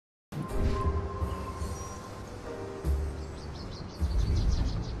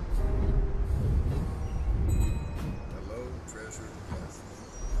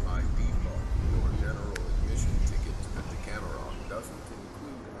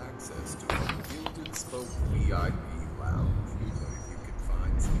the VIP lounge. But if you can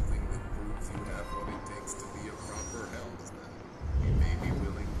find something that proves you have what it takes to be a proper helmsman, we may be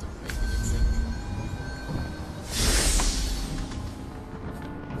willing to make an exception.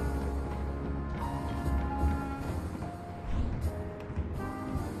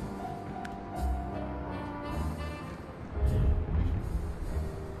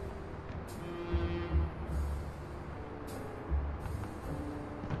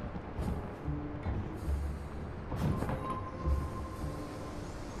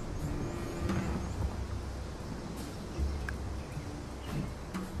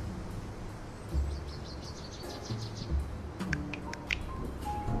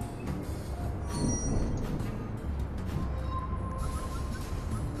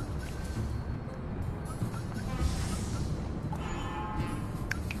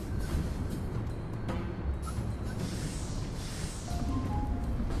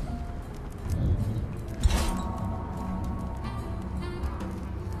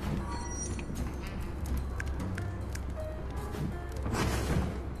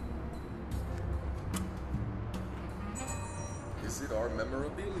 Visit our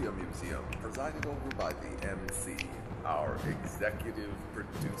memorabilia museum, presided over by the MC, our executive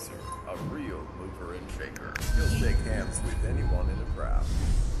producer, a real mover and shaker. He'll shake hands with anyone in a crowd.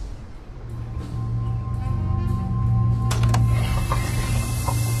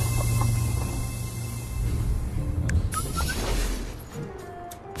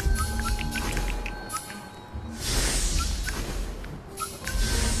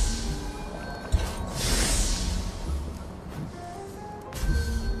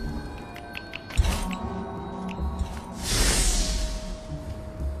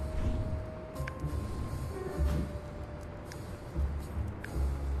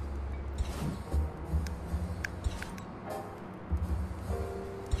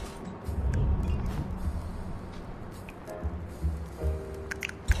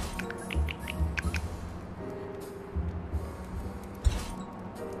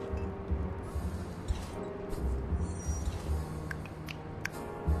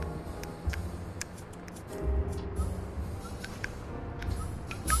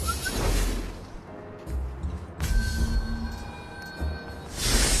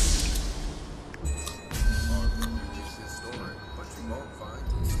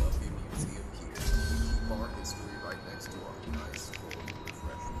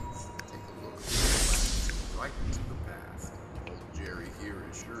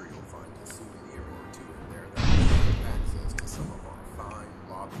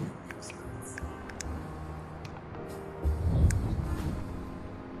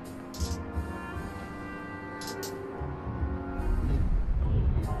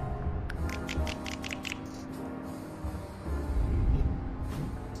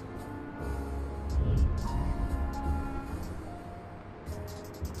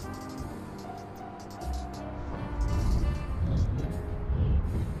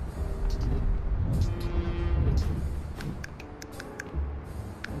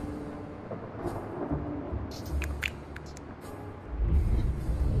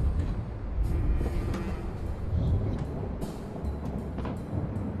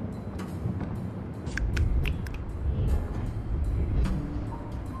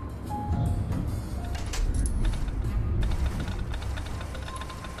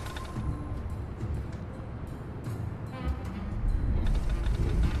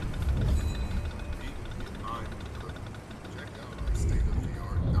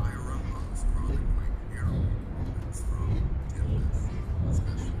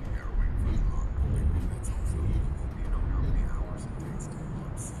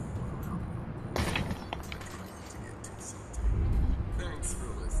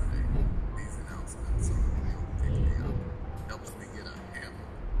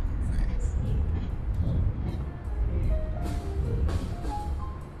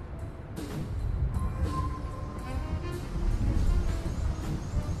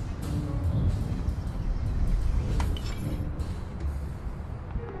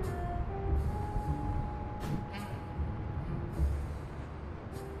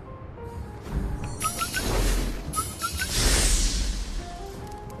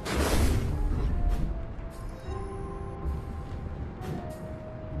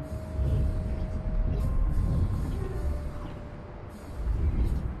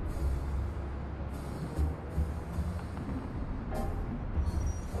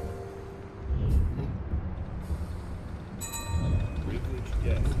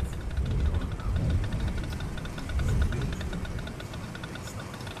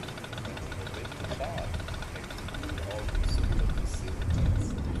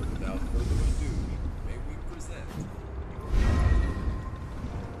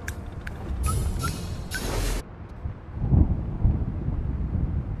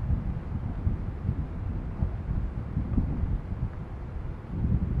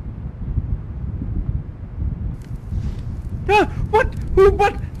 What? Who?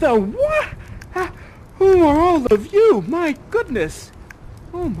 What? The what? Who are all of you? My goodness.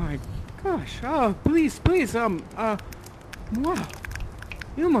 Oh my gosh. Please, please, wow.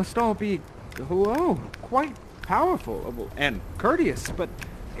 You must all be, quite powerful and courteous, but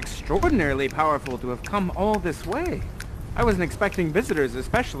extraordinarily powerful to have come all this way. I wasn't expecting visitors,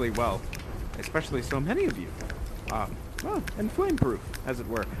 especially so many of you. And flame-proof, as it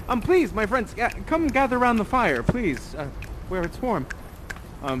were. Please, my friends, come gather around the fire, please, where it's warm.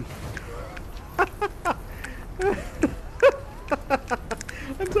 I'm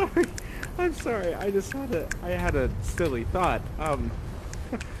sorry, I had a silly thought.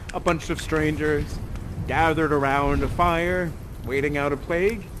 A bunch of strangers gathered around a fire, waiting out a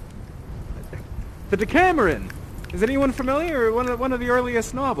plague. The Decameron! Is anyone familiar? One of the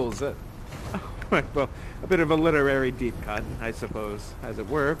earliest novels. Well, a bit of a literary deep cut, I suppose, as it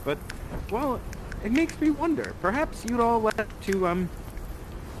were, but, well, it makes me wonder. Perhaps you'd all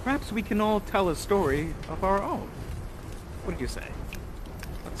perhaps we can all tell a story of our own. What do you say?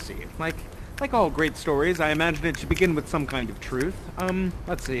 Let's see. Like all great stories, I imagine it should begin with some kind of truth.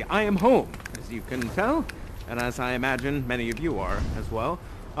 Let's see. I am home, as you can tell, and as I imagine many of you are as well.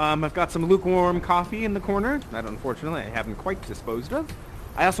 I've got some lukewarm coffee in the corner that unfortunately I haven't quite disposed of.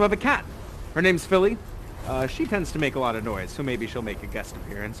 I also have a cat. Her name's Philly. She tends to make a lot of noise, so maybe she'll make a guest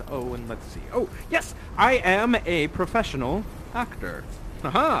appearance. Oh, and let's see. Oh, yes, I am a professional actor.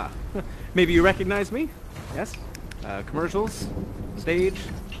 Aha! Maybe you recognize me? Yes? Commercials? Stage?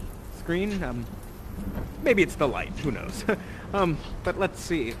 Screen? Maybe it's the light. Who knows? But let's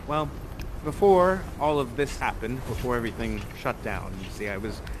see. Well, before all of this happened, before everything shut down, you see, I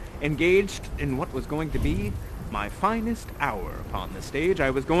was engaged in what was going to be my finest hour upon the stage. I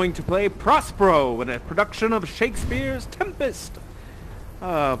was going to play Prospero in a production of Shakespeare's Tempest.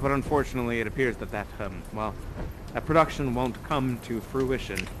 But unfortunately, it appears that production won't come to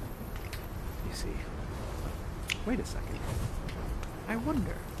fruition. You see. Wait a second. I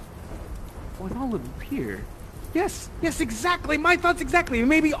wonder. With all of you here... Yes, exactly. My thoughts exactly.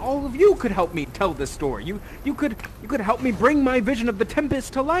 Maybe all of you could help me tell this story. You could help me bring my vision of the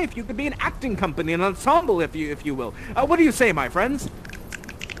Tempest to life. You could be an acting company, an ensemble, if you will. What do you say, my friends?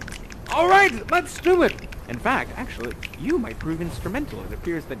 All right, let's do it. In fact, actually, you might prove instrumental. It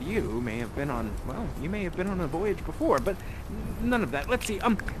appears that you may have been on a voyage before, but none of that. Let's see.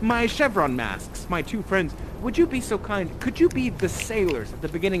 My chevron masks, my two friends. Would you be so kind? Could you be the sailors at the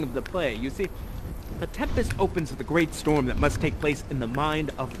beginning of the play? You see, the Tempest opens with a great storm that must take place in the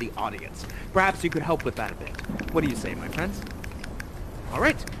mind of the audience. Perhaps you could help with that a bit. What do you say, my friends? All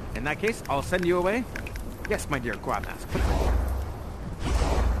right. In that case, I'll send you away. Yes, my dear Crab Mask.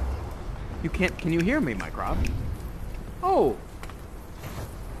 You can't... Can you hear me, my Crab? Oh.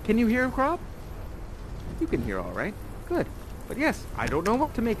 Can you hear, Crab? You can hear all right. Good. But yes, I don't know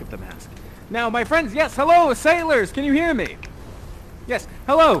what to make of the mask. Now, my friends, yes, hello, sailors. Can you hear me? Yes,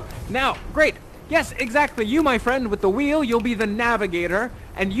 hello. Now, great. Yes, exactly. You, my friend, with the wheel, you'll be the navigator.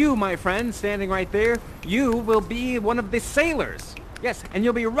 And you, my friend, standing right there, you will be one of the sailors. Yes, and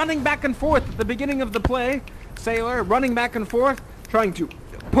you'll be running back and forth at the beginning of the play. Sailor, running back and forth, trying to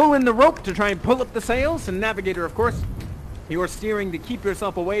pull in the rope to try and pull up the sails. And navigator, of course, you're steering to keep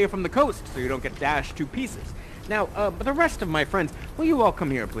yourself away from the coast so you don't get dashed to pieces. Now, the rest of my friends, will you all come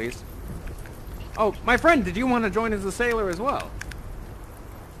here, please? Oh, my friend, did you want to join as a sailor as well?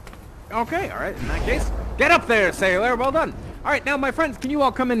 Okay, all right, in that case, get up there, sailor. Well done. All right, now, my friends, can you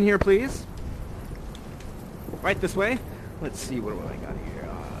all come in here, please? Right this way. Let's see, what do I got here?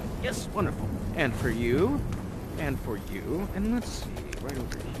 Yes, wonderful. And for you, and let's see, right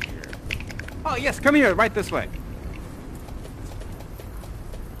over here. Oh, yes, come here, right this way.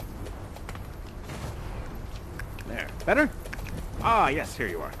 There, better? Ah, yes, here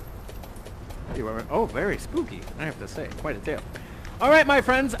you are. You are. Oh, very spooky, I have to say, quite a tale. All right, my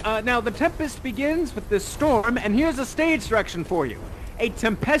friends, now the Tempest begins with this storm, and here's a stage direction for you. A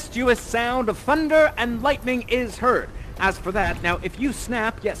tempestuous sound of thunder and lightning is heard. As for that, now if you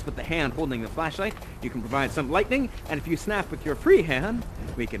snap, yes, with the hand holding the flashlight, you can provide some lightning, and if you snap with your free hand,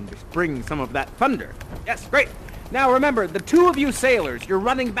 we can bring some of that thunder. Yes, great. Now remember, the two of you sailors, you're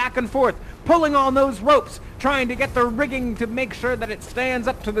running back and forth, pulling on those ropes, trying to get the rigging to make sure that it stands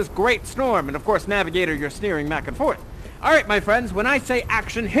up to this great storm, and of course, navigator, you're steering back and forth. All right, my friends, when I say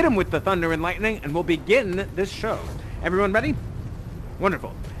action, hit him with the thunder and lightning, and we'll begin this show. Everyone ready?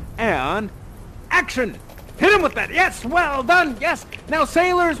 Wonderful. And action! Hit him with that. Yes, well done. Yes. Now,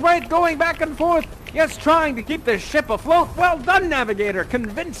 sailors, right, going back and forth. Yes, trying to keep the ship afloat. Well done, navigator.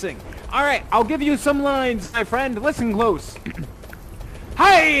 Convincing. All right, I'll give you some lines, my friend. Listen close.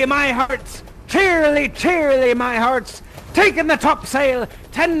 Hi, my hearts. Cheerily, cheerily, my hearts. Take in the topsail,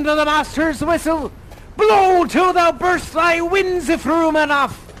 tend to the master's whistle, blow till thou burst thy winds if room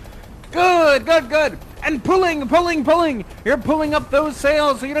enough. Good, good, good. And pulling, pulling, pulling. You're pulling up those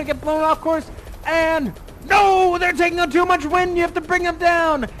sails so you don't get blown off course. And no, they're taking on too much wind. You have to bring them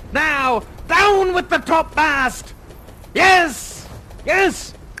down. Now, down with the topmast. Yes,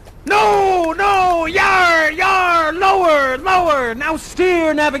 yes. No, no, yar, yar, lower, lower. Now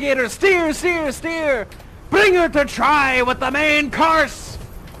steer, navigator, steer, steer, steer. Bring her to try with the main course.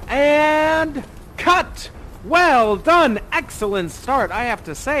 And cut. Well done. Excellent start, I have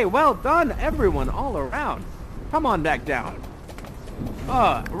to say. Well done, everyone, all around. Come on back down.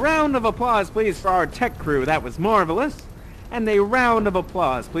 Round of applause, please, for our tech crew. That was marvelous. And a round of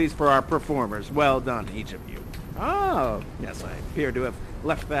applause, please, for our performers. Well done, each of you. Oh, yes, I appear to have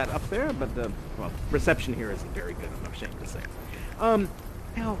left that up there, but the, well, reception here isn't very good, I'm ashamed to say.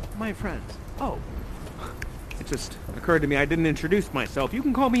 Now, my friends, it just occurred to me I didn't introduce myself. You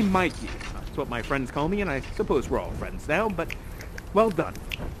can call me Mikey. That's what my friends call me, and I suppose we're all friends now, but well done.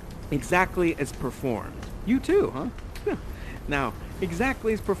 Exactly as performed. You too, huh? Now,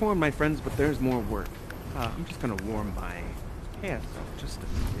 exactly as performed, my friends, but there's more work. I'm just gonna warm my hands up just a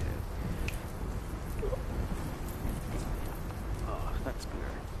bit. That's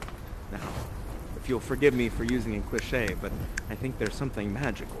better. Now, if you'll forgive me for using a cliche, but I think there's something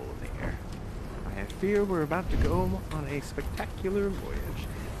magical in the air. I fear we're about to go on a spectacular voyage.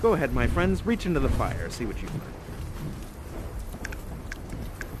 Go ahead, my friends, reach into the fire, see what you find.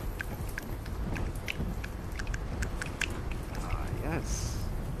 Ah, yes,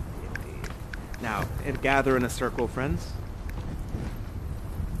 indeed. Now, gather in a circle, friends,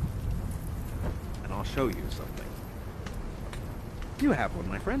 and I'll show you something. You have one,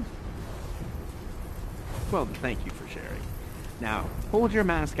 my friend. Well, thank you for sharing. Now, hold your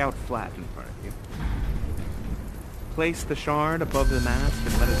mask out flat in front of you. Place the shard above the mask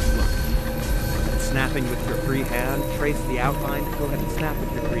and let it float. Snapping with your free hand, trace the outline. Go ahead and snap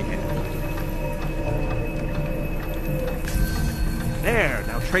with your free hand. There!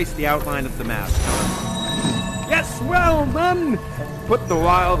 Now trace the outline of the mask. Yes, well done! Put the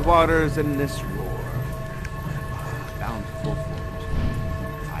wild waters in this roar. Bountiful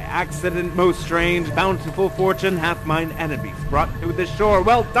fortune. By accident most strange, bountiful fortune hath mine enemies brought to this shore.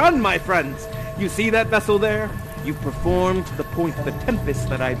 Well done, my friends! You see that vessel there? You performed to the point of the Tempest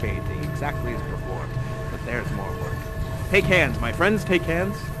that I bade thee, exactly as performed. But there's more work. Take hands, my friends, take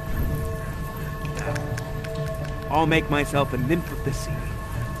hands. I'll make myself a nymph of the sea,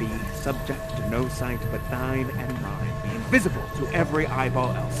 be subject to no sight but thine and mine, be invisible to every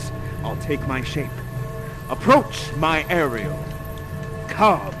eyeball else. I'll take my shape. Approach my Ariel.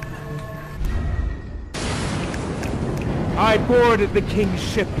 Come. I boarded the king's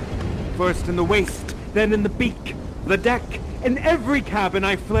ship, first in the waist, then in the beak, the deck, in every cabin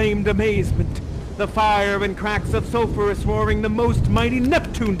I flamed amazement. The fire and cracks of sulphurous roaring the most mighty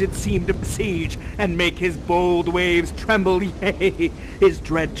Neptune did seem to besiege, and make his bold waves tremble, yea, his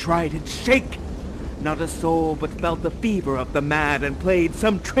dread trident shake. Not a soul but felt the fever of the mad, and played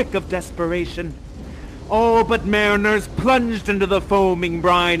some trick of desperation. All but mariners plunged into the foaming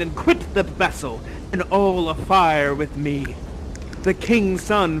brine, and quit the vessel, and all afire with me. The king's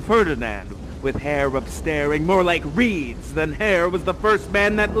son Ferdinand, with hair upstaring, more like reeds than hair, was the first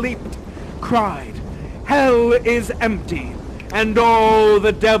man that leaped, cried, "Hell is empty, and all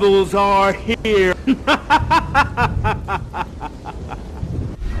the devils are here."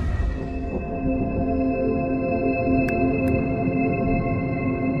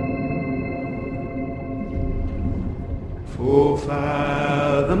 Full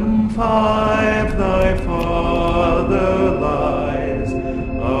fathom 5 thy father lies,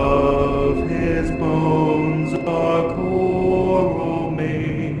 of his bones are coral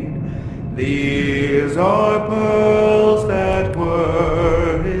made. These are pearls that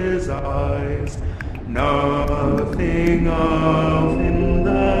were his eyes, nothing of him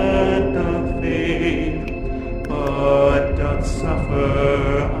that doth fade, but doth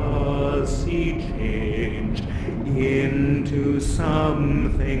suffer a sea change into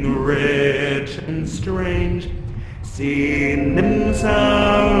something rich and strange. See nymphs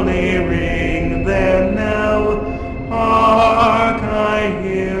hourly ring their knell, hark, I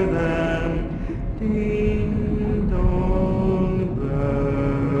hear them, ding dong bell.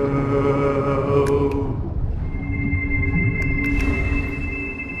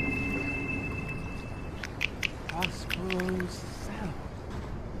 Prospero's cell.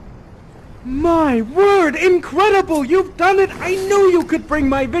 My word, incredible! You've done it! I knew you could bring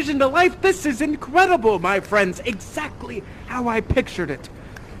my vision to life! This is incredible, my friends! Exactly how I pictured it.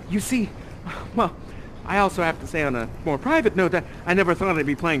 You see, well, I also have to say on a more private note that I never thought I'd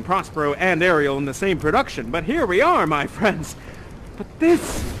be playing Prospero and Ariel in the same production, but here we are, my friends. But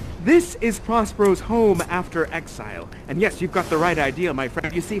this is Prospero's home after exile. And yes, you've got the right idea, my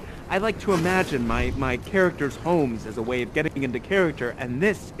friend. You see, I like to imagine my characters' homes as a way of getting into character, and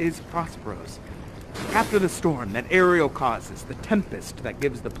this is Prospero's. After the storm that Ariel causes, the Tempest that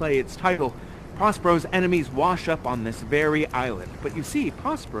gives the play its title, Prospero's enemies wash up on this very island. But you see,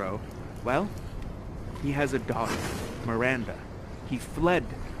 Prospero, well, he has a daughter, Miranda. He fled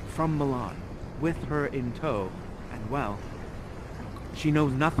from Milan with her in tow, and well, she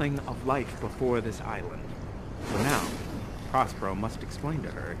knows nothing of life before this island. So now, Prospero must explain to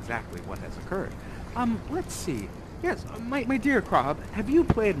her exactly what has occurred. Let's see. Yes, my dear Crob, have you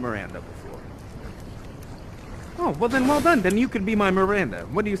played Miranda before? Oh, well done. Then you can be my Miranda.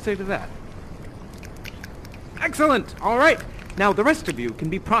 What do you say to that? Excellent! All right. Now, the rest of you can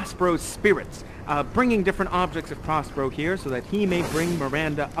be Prospero's spirits, bringing different objects of Prospero here so that he may bring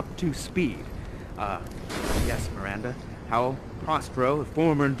Miranda up to speed. Yes, Miranda, how Prospero, the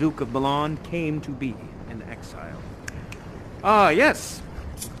former Duke of Milan, came to be in exile. Yes.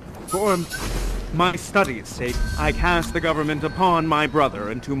 For my studies' sake, I cast the government upon my brother,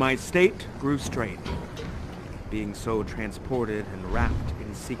 and to my state grew strange. Being so transported and wrapped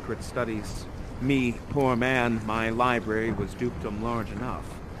in secret studies, me, poor man, my library was dukedom large enough.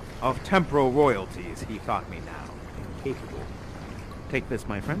 Of temporal royalties, he thought me now incapable. Take this,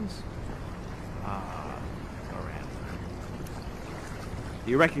 my friends. Miranda.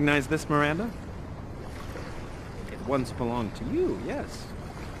 Do you recognize this, Miranda? It once belonged to you, yes.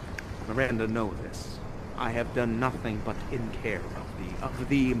 Miranda, know this. I have done nothing but in care of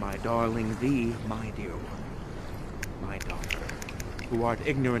thee, my darling, thee, my dear one, my daughter, who art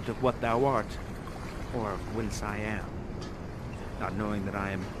ignorant of what thou art, or of whence I am, not knowing that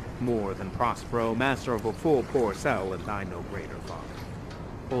I am more than Prospero, master of a full poor cell, and I no greater father.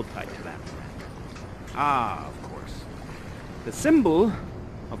 Hold tight to that, friend. Of course. The symbol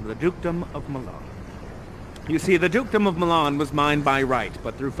of the dukedom of Milan. You see, the dukedom of Milan was mine by right,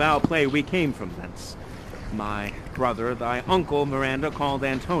 but through foul play we came from thence. My brother, thy uncle, Miranda, called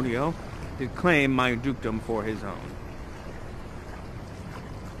Antonio, did claim my dukedom for his own.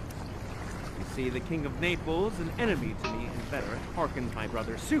 See, the King of Naples, an enemy to me inveterate, hearkened my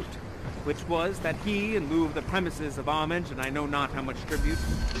brother's suit, which was that he, in lieu of the premises of homage, and I know not how much tribute,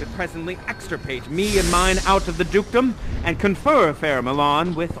 should presently extirpate me and mine out of the dukedom, and confer fair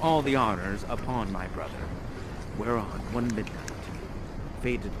Milan with all the honors upon my brother. Whereon, one midnight,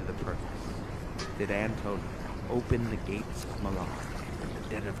 faded to the purpose, did Antonio open the gates of Milan. In the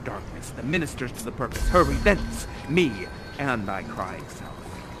dead of darkness, the ministers to the purpose hurry thence, me and thy crying self.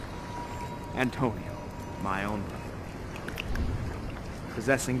 Antonio, my own brother,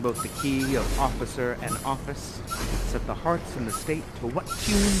 possessing both the key of officer and office, set the hearts in the state to what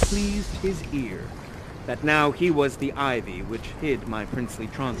tune pleased his ear, that now he was the ivy which hid my princely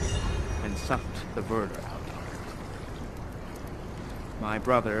trunk and sucked the verdure out of it. My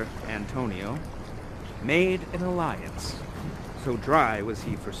brother, Antonio, made an alliance, so dry was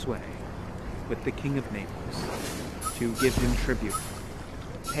he for sway, with the King of Naples, to give him tribute,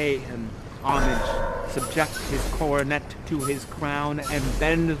 pay him homage, subject his coronet to his crown, and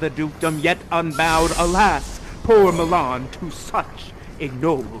bend the dukedom yet unbowed, alas, poor Milan, to such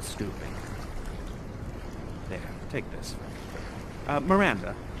ignoble stooping. There, take this.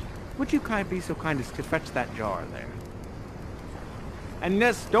 Miranda, would you be so kind as to fetch that jar there? And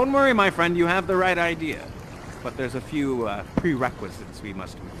yes, don't worry, my friend, you have the right idea. But there's a few prerequisites we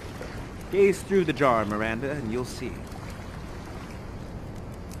must meet. Gaze through the jar, Miranda, and you'll see.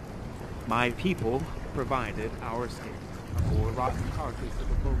 My people provided our escape for rotten carcass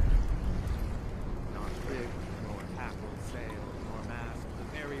of a boat. Not rig, nor tackle, sail, nor mast,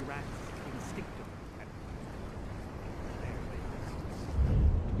 the very rats instinctive had there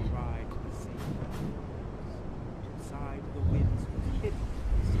they to ride to the sea. To side the winds was hidden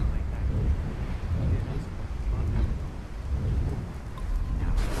beside that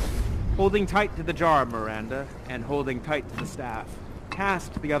now, holding tight to the jar, Miranda, and holding tight to the staff,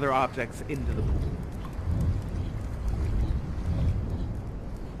 cast the other objects into the pool.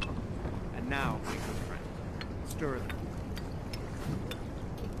 And now, my good friend, stir them.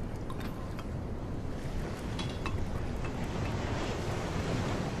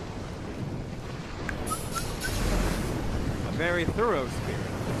 A very thorough spirit,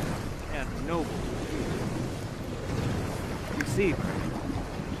 and noble. You see, friend,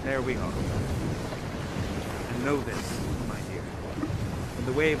 there we are. And know this, my dear. When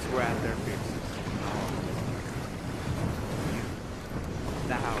the waves were at their fiercest,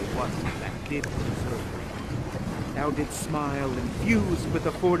 thou wast that did preserve me. Thou didst smile, infused with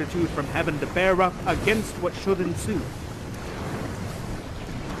the fortitude from heaven to bear up against what should ensue.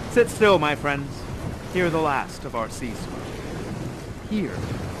 Sit still, my friends. Hear the last of our sea song. Here,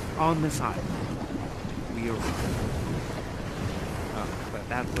 on this island, we arrive. But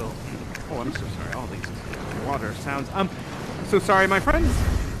that will... Oh, I'm so sorry. All these water sounds... So sorry, my friends.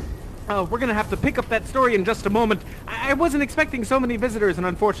 We're gonna have to pick up that story in just a moment. I wasn't expecting so many visitors, and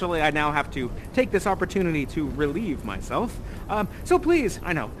unfortunately I now have to take this opportunity to relieve myself. So please,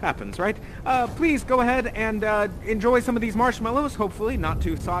 I know, happens, right? Please go ahead and enjoy some of these marshmallows, hopefully not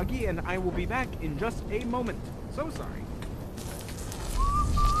too soggy, and I will be back in just a moment. So sorry.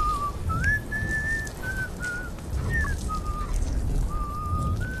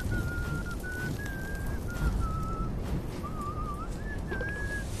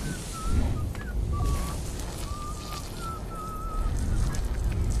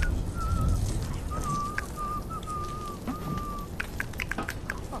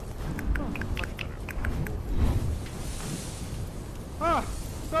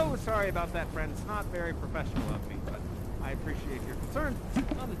 So sorry about that, friends. Not very professional of me, but I appreciate your concern.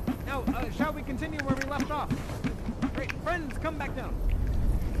 Now, shall we continue where we left off? Great, friends, come back down.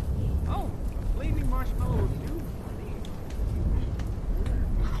 Oh, a flaming marshmallow do.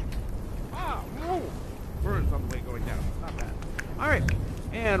 Ah, whoa! Burns on the way going down. Not bad. All right,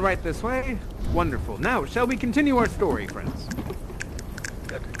 and right this way. Wonderful. Now, shall we continue our story, friends?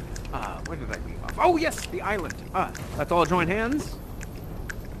 Good. Where did I leave off? Oh, yes, the island. Let's all join hands.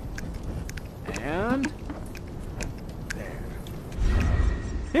 And there.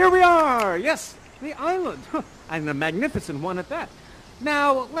 Here we are! Yes, the island. And a magnificent one at that.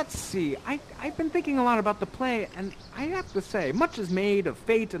 Now, let's see. I've been thinking a lot about the play, and I have to say, much is made of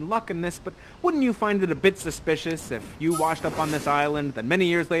fate and luck in this, but wouldn't you find it a bit suspicious if you washed up on this island, then many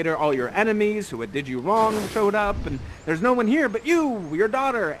years later all your enemies who had did you wrong showed up, and there's no one here but you, your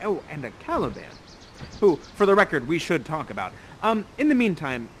daughter, oh, and a Caliban, who, for the record, we should talk about. In the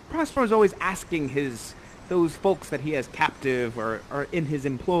meantime, Prospero's always asking those folks that he has captive or in his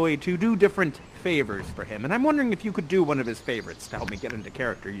employ to do different favors for him. And I'm wondering if you could do one of his favorites to help me get into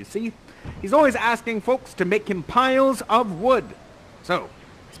character, you see? He's always asking folks to make him piles of wood. So,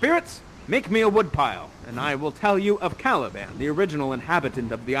 spirits, make me a wood pile, and I will tell you of Caliban, the original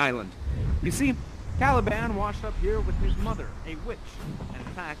inhabitant of the island. You see, Caliban washed up here with his mother, a witch. And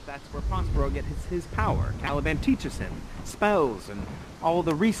in fact, that's where Prospero gets his power. Caliban teaches him spells and all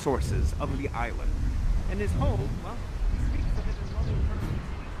the resources of the island. And his home, well, he speaks of it in loving terms.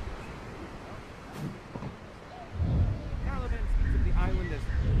 Caliban speaks of the island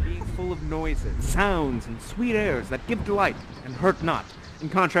as being full of noises, sounds, and sweet airs that give delight and hurt not, in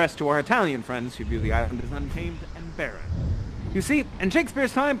contrast to our Italian friends who view the island as untamed and barren. You see, in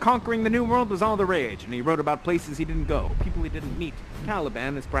Shakespeare's time, conquering the New World was all the rage, and he wrote about places he didn't go, people he didn't meet.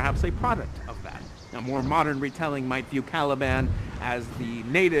 Caliban is perhaps a product of that. A more modern retelling might view Caliban as the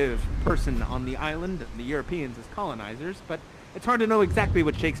native person on the island, and the Europeans as colonizers, but it's hard to know exactly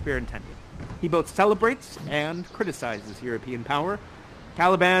what Shakespeare intended. He both celebrates and criticizes European power.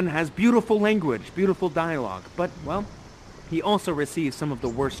 Caliban has beautiful language, beautiful dialogue, but, well, he also receives some of the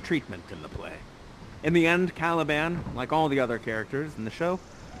worst treatment in the play. In the end, Caliban, like all the other characters in the show,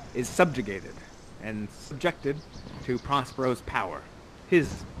 is subjugated and subjected to Prospero's power,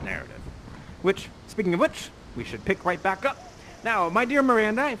 his narrative. Which, speaking of which, we should pick right back up. Now, my dear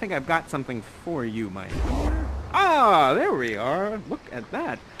Miranda, I think I've got something for you, my dear. Ah, there we are. Look at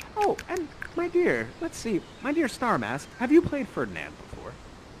that. Oh, and my dear, let's see. My dear Star Mask, have you played Ferdinand before?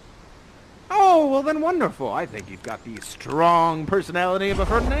 Oh, well then wonderful. I think you've got the strong personality of a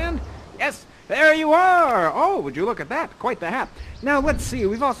Ferdinand. Yes, there you are. Oh, would you look at that? Quite the hat. Now, let's see.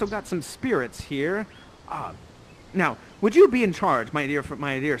 We've also got some spirits here. Now, would you be in charge, my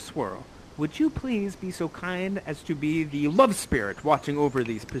dear Swirl? Would you please be so kind as to be the love spirit watching over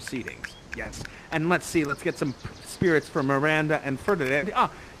these proceedings? Yes. And let's see, let's get some spirits for Miranda and Ferdinand.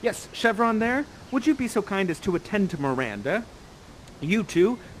 Yes, Chevron there. Would you be so kind as to attend to Miranda? You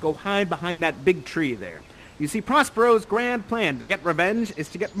two, go hide behind that big tree there. You see, Prospero's grand plan to get revenge is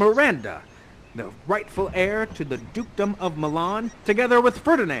to get Miranda, the rightful heir to the dukedom of Milan, together with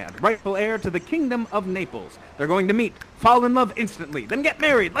Ferdinand, rightful heir to the kingdom of Naples. They're going to meet, fall in love instantly, then get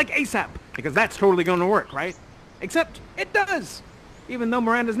married like ASAP, because that's totally going to work, right? Except it does, even though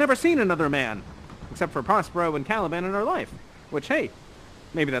Miranda's never seen another man, except for Prospero and Caliban in her life, which, hey,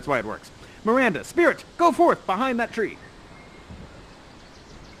 maybe that's why it works. Miranda, spirit, go forth behind that tree.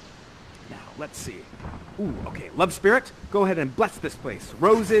 Now, let's see. Ooh, okay, love spirit, go ahead and bless this place.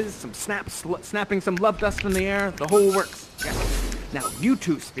 Roses, some snapping some love dust in the air, the whole works. Yes. Now, you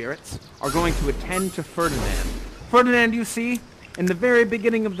two spirits are going to attend to Ferdinand. Ferdinand, you see, in the very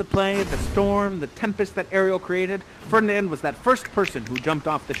beginning of the play, the storm, the tempest that Ariel created, Ferdinand was that first person who jumped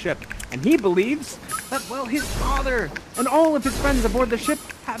off the ship. And he believes that, well, his father and all of his friends aboard the ship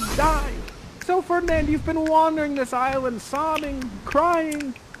have died. So, Ferdinand, you've been wandering this island, sobbing,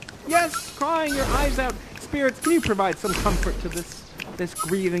 crying. Yes, crying your eyes out. Spirits, can you provide some comfort to this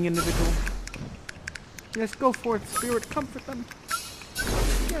grieving individual? Yes, go forth, spirit, comfort them.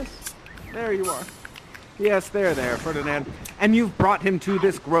 Yes, there you are. Yes, there, Ferdinand. And you've brought him to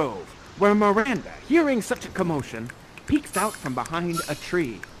this grove, where Miranda, hearing such a commotion, peeks out from behind a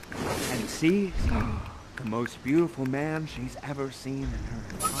tree and sees the most beautiful man she's ever seen in her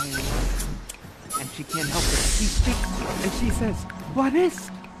entire life. And she can't help it. She speaks, and she says, "What is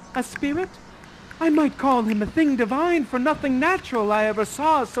a spirit? I might call him a thing divine, for nothing natural I ever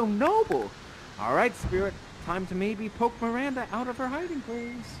saw so noble." All right, spirit, time to maybe poke Miranda out of her hiding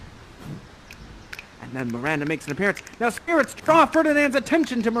place. And then Miranda makes an appearance. Now, spirits, draw Ferdinand's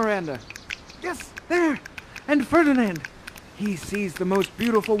attention to Miranda. Yes, there. And Ferdinand, he sees the most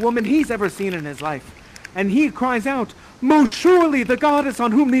beautiful woman he's ever seen in his life. And he cries out, "Most surely the goddess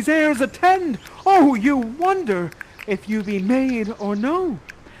on whom these airs attend. Oh, you wonder if you be maid or no."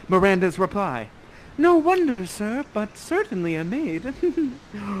 Miranda's reply, "No wonder, sir, but certainly a maid."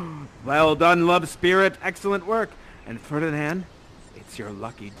 Well done, love spirit. Excellent work. And Ferdinand, it's your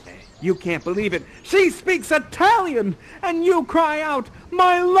lucky day. You can't believe it. She speaks Italian, and you cry out,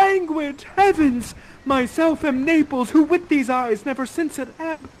 "My language! Heavens! Myself am Naples, who with these eyes never since at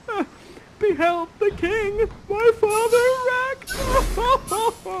ebb beheld the king, my father wrecked."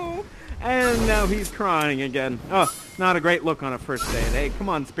 And now he's crying again. Oh, not a great look on a first date. Hey, come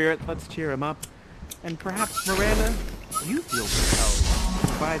on, spirit, let's cheer him up. And perhaps, Miranda, you feel compelled to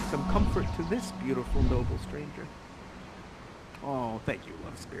provide some comfort to this beautiful, noble stranger. Oh, thank you,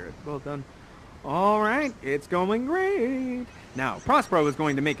 love spirit. Well done. All right, it's going great. Now, Prospero is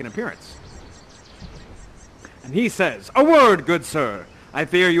going to make an appearance. And he says, "A word, good sir. I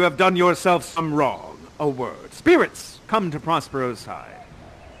fear you have done yourself some wrong. A word." Spirits, come to Prospero's side.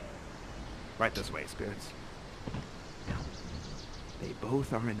 Right this way, spirits. Now, they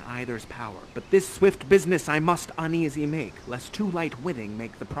both are in either's power, but this swift business I must uneasy make, lest too light winning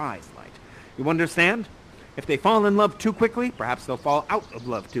make the prize light. You understand? If they fall in love too quickly, perhaps they'll fall out of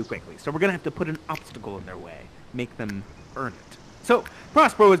love too quickly. So we're going to have to put an obstacle in their way, make them earn it. So,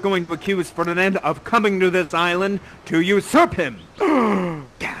 Prospero is going to accuse Ferdinand of coming to this island to usurp him.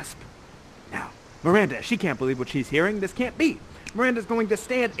 Gasp. Now, Miranda, she can't believe what she's hearing. This can't be. Miranda's going to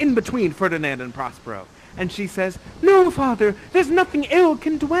stand in between Ferdinand and Prospero. And she says, "No, father, there's nothing ill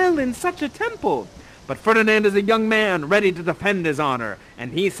can dwell in such a temple." But Ferdinand is a young man ready to defend his honor.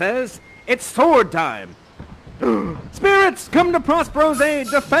 And he says, "It's sword time." Spirits, come to Prospero's aid.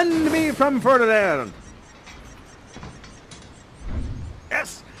 Defend me from Ferdinand.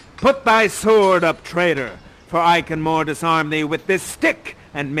 Yes, put thy sword up, traitor, for I can more disarm thee with this stick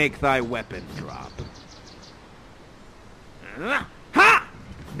and make thy weapon drop. Ha!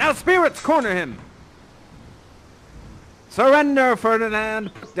 Now, spirits, corner him. Surrender,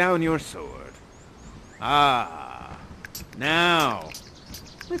 Ferdinand. Put down your sword. Ah, now,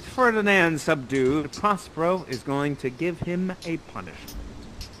 with Ferdinand subdued, Prospero is going to give him a punishment.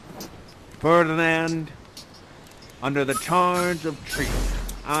 Ferdinand, under the charge of treason,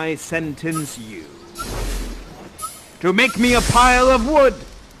 I sentence you to make me a pile of wood.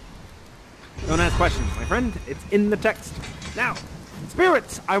 Don't ask questions, my friend. It's in the text. Now,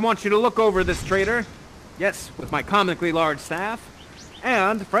 spirits, I want you to look over this traitor. Yes, with my comically large staff.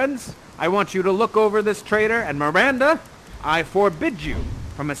 And, friends, I want you to look over this traitor. And Miranda, I forbid you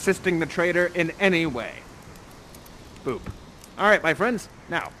from assisting the traitor in any way. Boop. All right, my friends.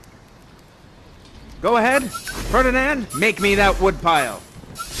 Now, go ahead. Ferdinand, make me that wood pile.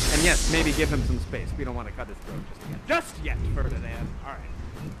 And yes, maybe give him some space. We don't want to cut his throat just yet. Just yet, Ferdinand. All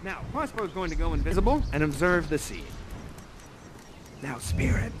right. Now, Prospero is going to go invisible and observe the scene. Now,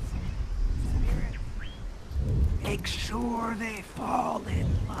 spirits, make sure they fall in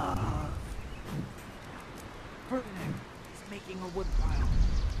love. Ferdinand is making a wood pile,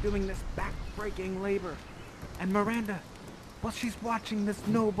 doing this back-breaking labor. And Miranda, well, she's watching this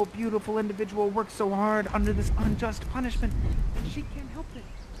noble, beautiful individual work so hard under this unjust punishment, and she can't help it.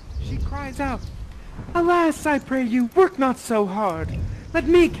 She cries out, "Alas, I pray you, work not so hard. Let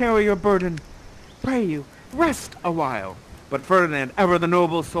me carry your burden. Pray you, rest a while." But Ferdinand, ever the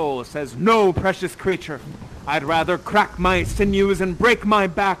noble soul, says, "No, precious creature. I'd rather crack my sinews and break my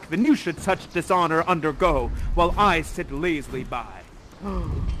back than you should such dishonor undergo, while I sit lazily by."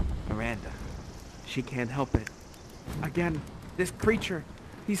 Miranda, she can't help it. Again, This creature,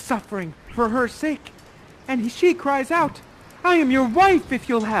 he's suffering for her sake. And she cries out, I am your wife if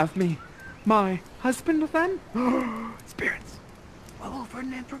you'll have me. My husband, then? Spirits, what will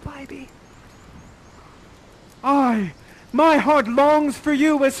Ferdinand's reply be? My heart longs for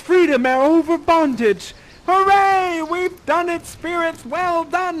you as freedom over bondage. Hooray! We've done it, spirits! Well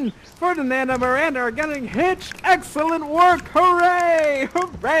done! Ferdinand and Miranda are getting hitched! Excellent work! Hooray!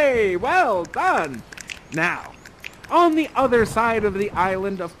 Hooray! Well done! Now, on the other side of the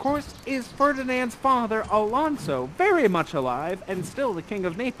island, of course, is Ferdinand's father, Alonso, very much alive and still the King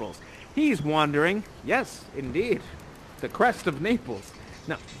of Naples. He's wandering, yes, indeed, the crest of Naples.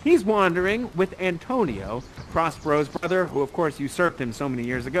 Now, he's wandering with Antonio, Prospero's brother, who of course usurped him so many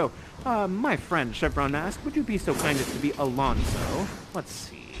years ago. My friend Chevron asked, would you be so kind as to be Alonso? Let's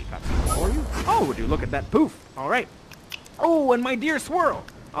see, got something for you? Oh, would you look at that poof? All right. Oh, and my dear swirl.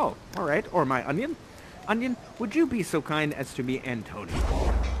 Oh, all right, or my onion. Onion, would you be so kind as to be Antonio?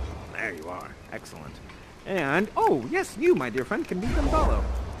 There you are, excellent. And, oh, yes, you, my dear friend, can be Gonzalo,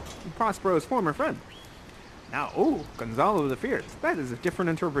 Prospero's former friend. Now, oh, Gonzalo the Fierce. That is a different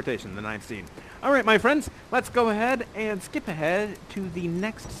interpretation than I've seen. All right, my friends, let's go ahead and skip ahead to the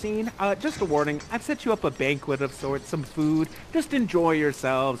next scene. Just a warning, I've set you up a banquet of sorts, some food. Just enjoy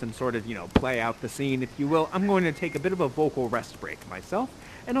yourselves and sort of, play out the scene, if you will. I'm going to take a bit of a vocal rest break myself,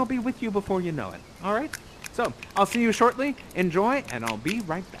 and I'll be with you before you know it. All right? So, I'll see you shortly. Enjoy, and I'll be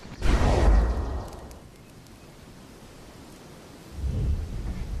right back.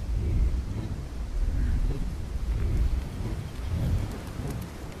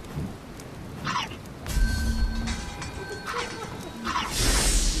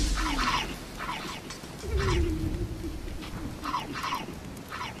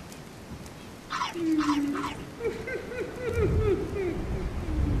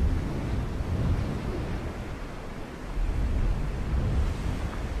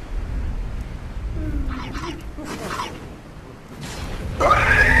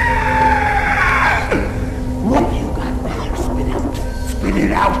 What you got there? Spit out. Spit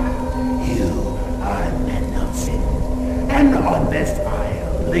it out. You are men of sin. And on this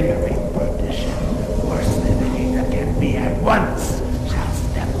isle, lingering perdition, worse than any that can be at once, shall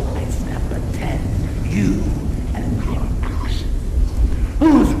step by step attend you and your actions.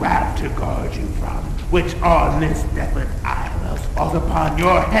 Whose wrath to guard you from, which on this desolate isle falls upon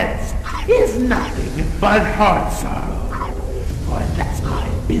your heads, is nothing but heart sorrow. For that's my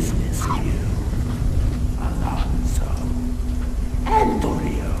business, you. Alonso.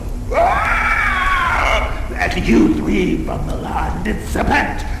 Antonio. That you three from the land did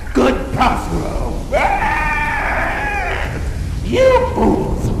serpent, good Prospero. You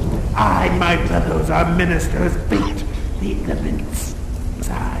fools! I, my brothers, are ministers' fate, the elements.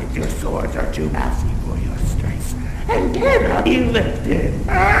 Besides, your swords are too massive for your strength, and cannot be lifted.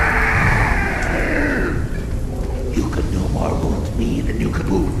 You could no more wound me than you could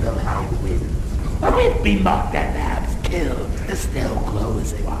wound the loud winds, or if be mocked and perhaps killed the still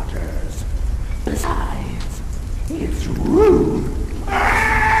closing waters. Besides, it's rude.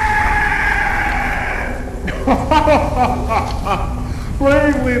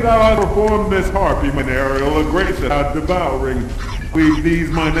 Bravely thou hast performed this harpy, mine aerial, a grace at devouring. Leave these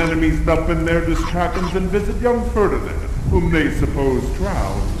mine enemies up in their distractions and visit young Ferdinand, whom they suppose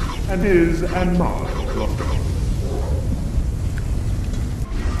drowned, and his and mine loved on.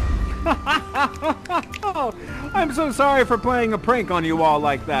 I'm so sorry for playing a prank on you all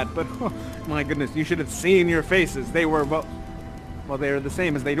like that, but my goodness, you should have seen your faces. They were, well, they are the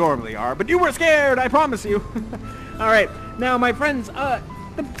same as they normally are, but you were scared, I promise you. All right, now my friends, the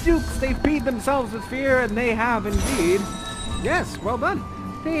Dukes, they've feed themselves with fear, and they have indeed, yes, well done.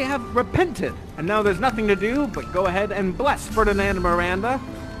 They have repented, and now there's nothing to do but go ahead and bless Ferdinand and Miranda.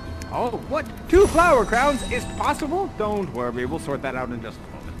 Oh, what? 2 flower crowns is possible? Don't worry, we'll sort that out in just a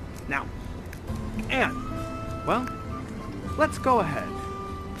moment. Now, and, well, let's go ahead.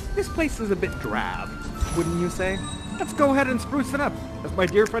 This place is a bit drab, wouldn't you say? Let's go ahead and spruce it up, as my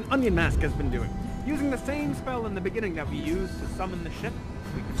dear friend Onion Mask has been doing. Using the same spell in the beginning that we used to summon the ship,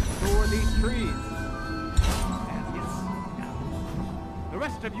 we can restore these trees. And yes, now, the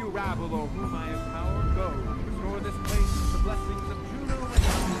rest of you rabble over whom I have power, go, restore this place with the blessings of Juno and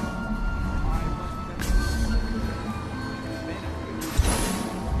Hera. I must then...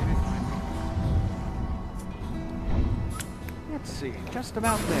 Let's see, just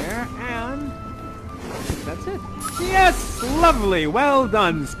about there, and that's it. Yes, lovely, well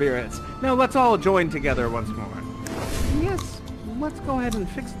done, spirits. Now let's all join together once more. Yes, let's go ahead and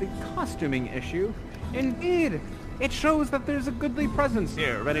fix the costuming issue. Indeed, it shows that there's a goodly presence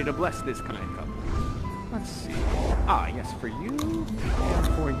here, ready to bless this kind couple. Let's see. Ah, yes, for you, and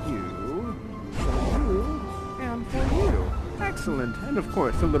for you, for you, and for you. Excellent. And of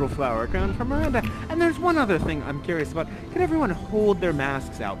course, a little flower crown for Miranda. And there's one other thing I'm curious about. Can everyone hold their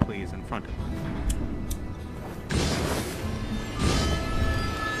masks out, please, in front of them?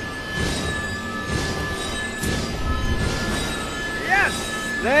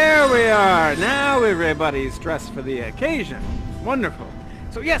 Yes! There we are! Now everybody's dressed for the occasion. Wonderful.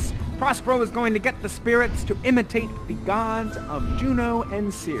 So yes, Prospero is going to get the spirits to imitate the gods of Juno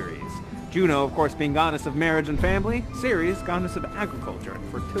and Ceres. Juno, of course, being goddess of marriage and family. Ceres, goddess of agriculture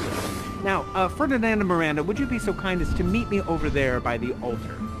and fertility. Now, Ferdinand and Miranda, would you be so kind as to meet me over there by the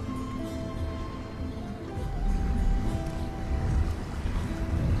altar?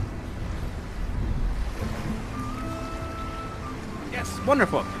 Yes,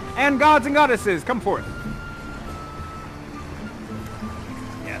 wonderful. And gods and goddesses, come forth.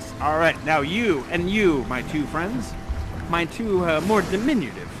 Yes, all right. Now you and you, my two friends, my two more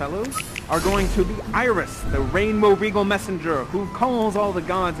diminutive fellows, are going to be Iris, the rainbow regal messenger who calls all the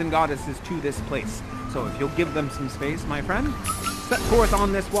gods and goddesses to this place. So if you'll give them some space, my friend, set forth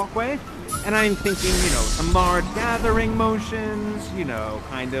on this walkway. And I'm thinking, some large gathering motions,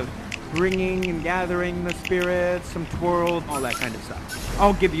 kind of bringing and gathering the spirits, some twirls, all that kind of stuff.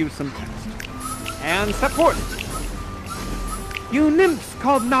 I'll give you some text. And step forth. You nymphs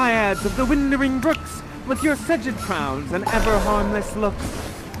called naiads of the windering brooks, with your sedged crowns and ever harmless looks,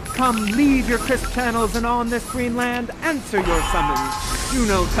 come, leave your crisp channels, and on this green land answer your summons.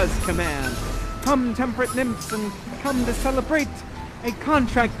 Juno does command. Come, temperate nymphs, and come to celebrate a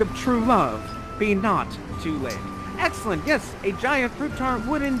contract of true love. Be not too late. Excellent. Yes, a giant fruit tart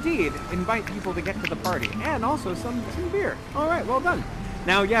would indeed invite people to get to the party, and also some beer. All right, well done.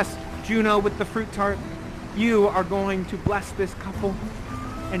 Now, yes, Juno with the fruit tart, you are going to bless this couple.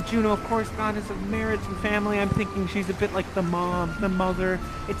 And Juno, of course, goddess of marriage and family. I'm thinking she's a bit like the mom, the mother.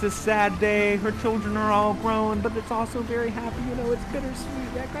 It's a sad day. Her children are all grown, but it's also very happy. It's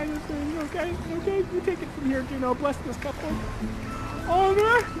bittersweet, that kind of thing. Okay, you take it from here, Juno. Bless this couple.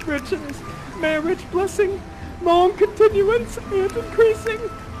 Honor, riches, marriage, blessing, long continuance, and increasing.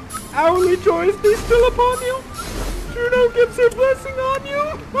 Hourly joys be still upon you. Juno gives her blessing on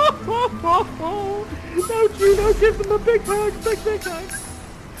you. Now, Juno, give them a big hug, big hug.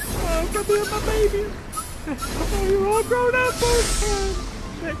 Oh, come here, my baby. Oh, you're all grown up,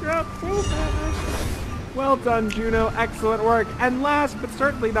 both. They grow up so fast. Well done, Juno. Excellent work. And last, but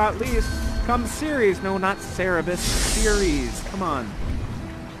certainly not least, comes Ceres. No, not Cerebus. Ceres. Come on.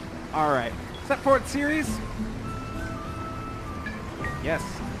 All right. Step forward, Ceres. Yes.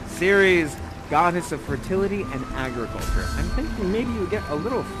 Ceres, goddess of fertility and agriculture. I'm thinking maybe you get a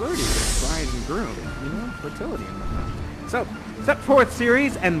little flirty with bride and groom. Fertility and whatnot. So, step forth,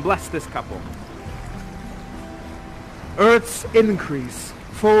 Ceres, and bless this couple. Earth's increase,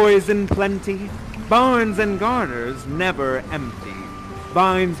 foys in plenty, barns and garners never empty,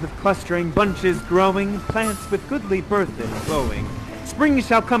 vines with clustering bunches growing, plants with goodly burthen flowing. Spring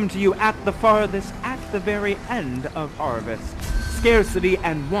shall come to you at the farthest, at the very end of harvest. Scarcity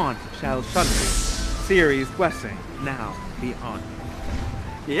and want shall shun you. Ceres' blessing now be on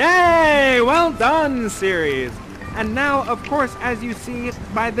you. Yay! Well done, Ceres! And now, of course, as you see,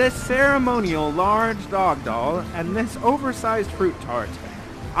 by this ceremonial large dog doll and this oversized fruit tart,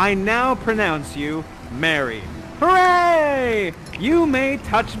 I now pronounce you married. Hooray! You may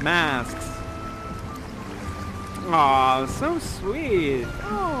touch masks. Aw, so sweet.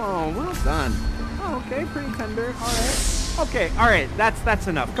 Oh, well done. Oh, okay, pretty tender. All right. Okay, all right. That's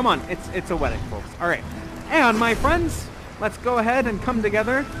enough. Come on, it's a wedding, folks. All right. And my friends, let's go ahead and come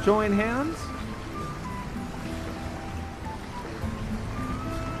together, join hands.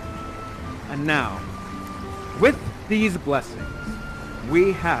 And now, with these blessings,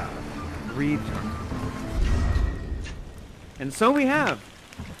 we have returned. And so we have.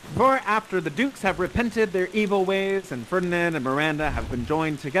 For after the dukes have repented their evil ways and Ferdinand and Miranda have been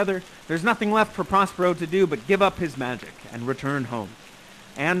joined together, there's nothing left for Prospero to do but give up his magic and return home.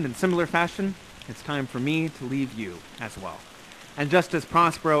 And in similar fashion, it's time for me to leave you as well. And just as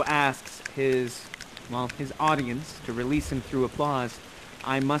Prospero asks his audience to release him through applause,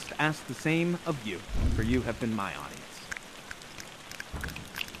 I must ask the same of you, for you have been my audience.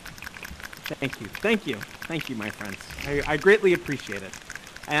 Thank you, my friends. I greatly appreciate it.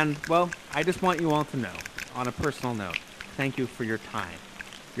 And, well, I just want you all to know, on a personal note, thank you for your time,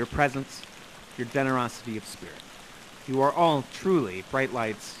 your presence, your generosity of spirit. You are all truly bright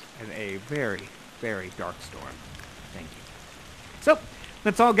lights in a very, very dark storm. Thank you. So,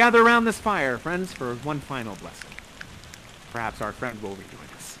 let's all gather around this fire, friends, for one final blessing. Perhaps our friend will rejoin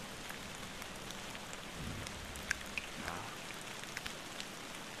us.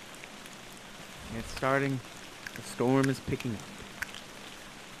 It's starting. The storm is picking up.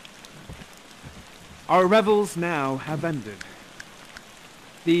 Our revels now have ended.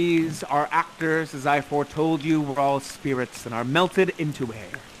 These are actors, as I foretold you, were all spirits and are melted into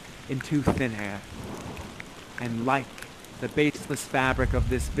air, into thin air. And like the baseless fabric of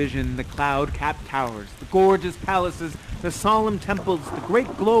this vision, the cloud-capped towers, the gorgeous palaces, the solemn temples, the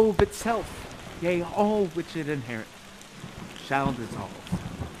great globe itself, yea, all which it inherits, shall dissolve.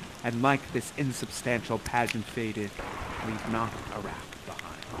 And like this insubstantial pageant faded, leave not a raft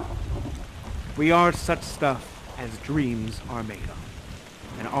behind. We are such stuff as dreams are made of,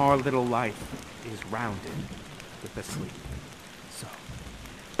 and our little life is rounded with a sleep. So,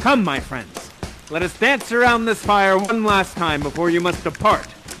 come, my friends, let us dance around this fire one last time before you must depart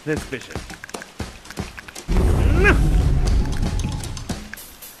this vision.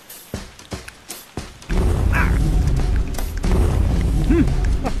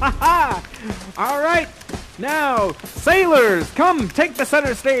 All right, now, sailors, come, take the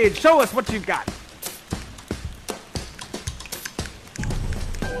center stage. Show us what you've got.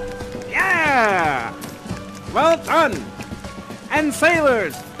 Yeah! Well done. And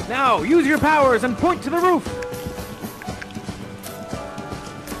sailors, now use your powers and point to the roof.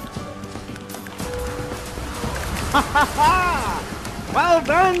 Ha ha ha! Well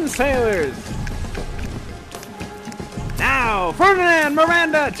done, sailors. Now, Ferdinand,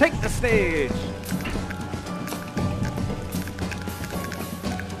 Miranda, take the stage.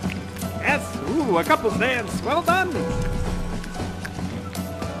 Yes, ooh, a couple's dance. Well done.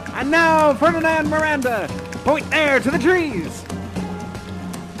 And now, Ferdinand, Miranda, point there to the trees.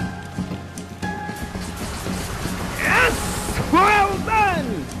 Yes, well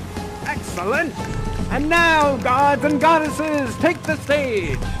done. Excellent. And now, gods and goddesses, take the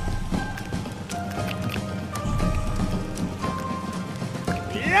stage.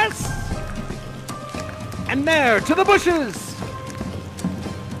 Yes! And there, to the bushes!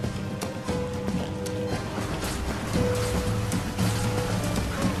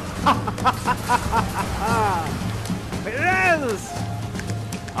 Yes!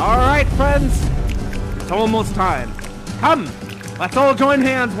 All right, friends. It's almost time. Come, let's all join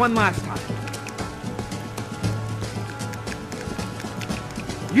hands one last time.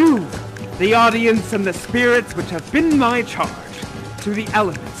 You, the audience and the spirits which have been my charge, to the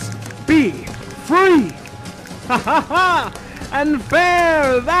elements, be free! Ha ha ha! And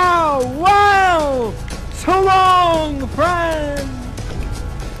fare thou well! So long, friend!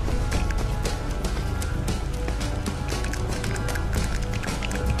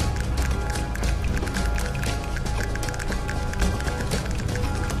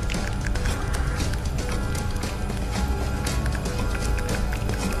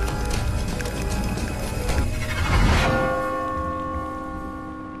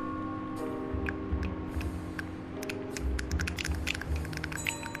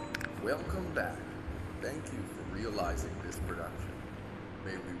 Welcome back. Thank you for realizing this production.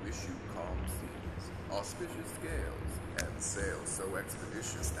 May we wish you calm seas, auspicious gales, and sails so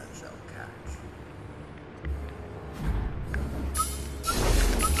expeditious that shall catch.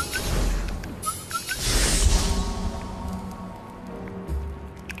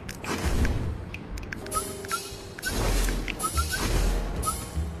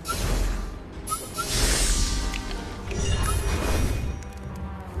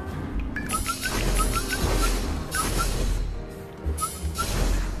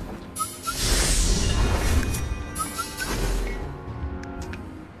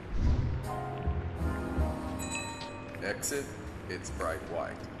 Exit, it's bright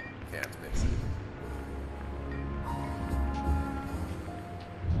white. Can't miss it.